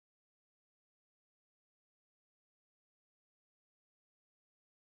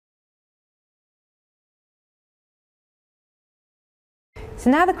So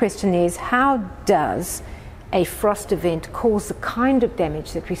now the question is, how does a frost event cause the kind of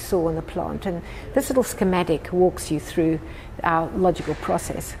damage that we saw on the plant? And this little schematic walks you through our logical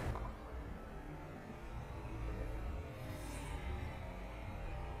process.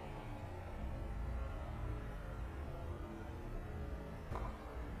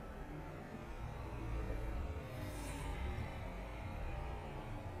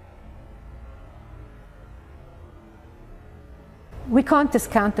 We can't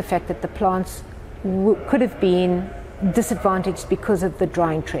discount the fact that the plants could have been disadvantaged because of the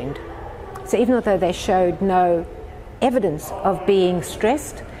drying trend. So even though they showed no evidence of being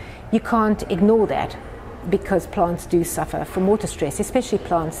stressed, you can't ignore that, because plants do suffer from water stress, especially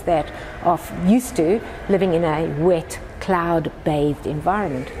plants that are used to living in a wet, cloud-bathed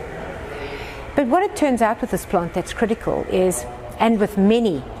environment. But what it turns out with this plant that's critical is, and with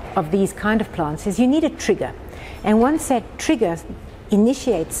many of these kind of plants, is you need a trigger. And once that trigger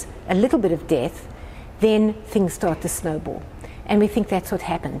initiates a little bit of death, then things start to snowball. And we think that's what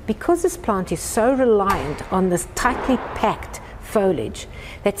happened. Because this plant is so reliant on this tightly packed foliage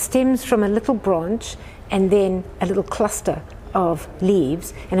that stems from a little branch and then a little cluster of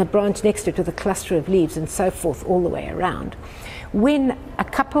leaves, and a branch next to it with a cluster of leaves, and so forth all the way around. When a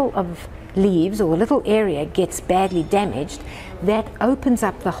couple of leaves or a little area gets badly damaged, that opens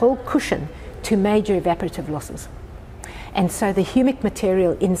up the whole cushion to major evaporative losses. And so the humic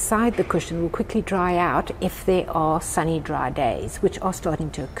material inside the cushion will quickly dry out if there are sunny, dry days, which are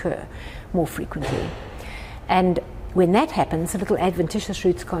starting to occur more frequently. And when that happens, the little adventitious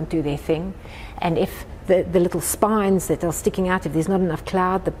roots can't do their thing. And if the little spines that are sticking out, if there's not enough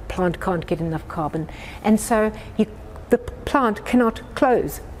cloud, the plant can't get enough carbon. And so the plant cannot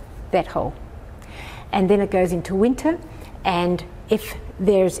close that hole. And then it goes into winter, and if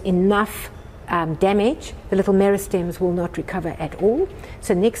there's enough damage, the little meriSTEMs will not recover at all.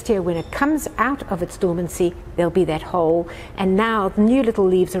 So next year, when it comes out of its dormancy, there'll be that hole, and now the new little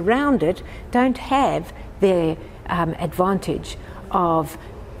leaves around it don't have their advantage of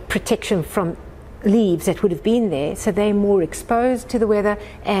protection from leaves that would have been there, so they're more exposed to the weather,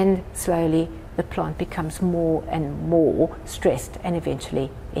 and slowly the plant becomes more and more stressed, and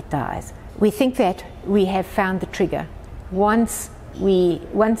eventually it dies. We think that we have found the trigger. Once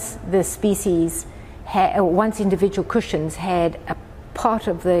the species once individual cushions had a part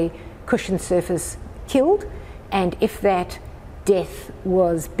of the cushion surface killed, and if that death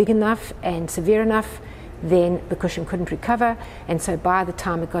was big enough and severe enough, then the cushion couldn't recover, and so by the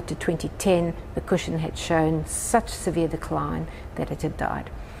time it got to 2010, the cushion had shown such severe decline that it had died.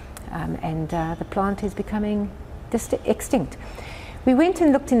 And the plant is becoming extinct. We went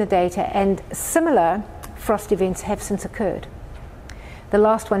and looked in the data, and similar frost events have since occurred. The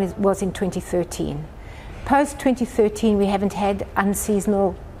last one was in 2013. Post 2013, we haven't had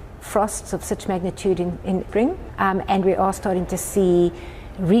unseasonal frosts of such magnitude in spring, and we are starting to see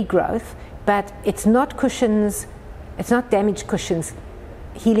regrowth, but it's not cushions, it's not damaged cushions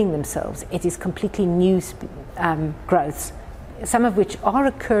healing themselves. It is completely new growths, some of which are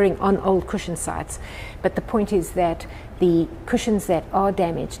occurring on old cushion sites. But the point is that the cushions that are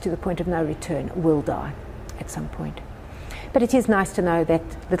damaged to the point of no return will die at some point. But it is nice to know that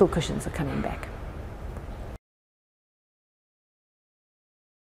little cushions are coming back.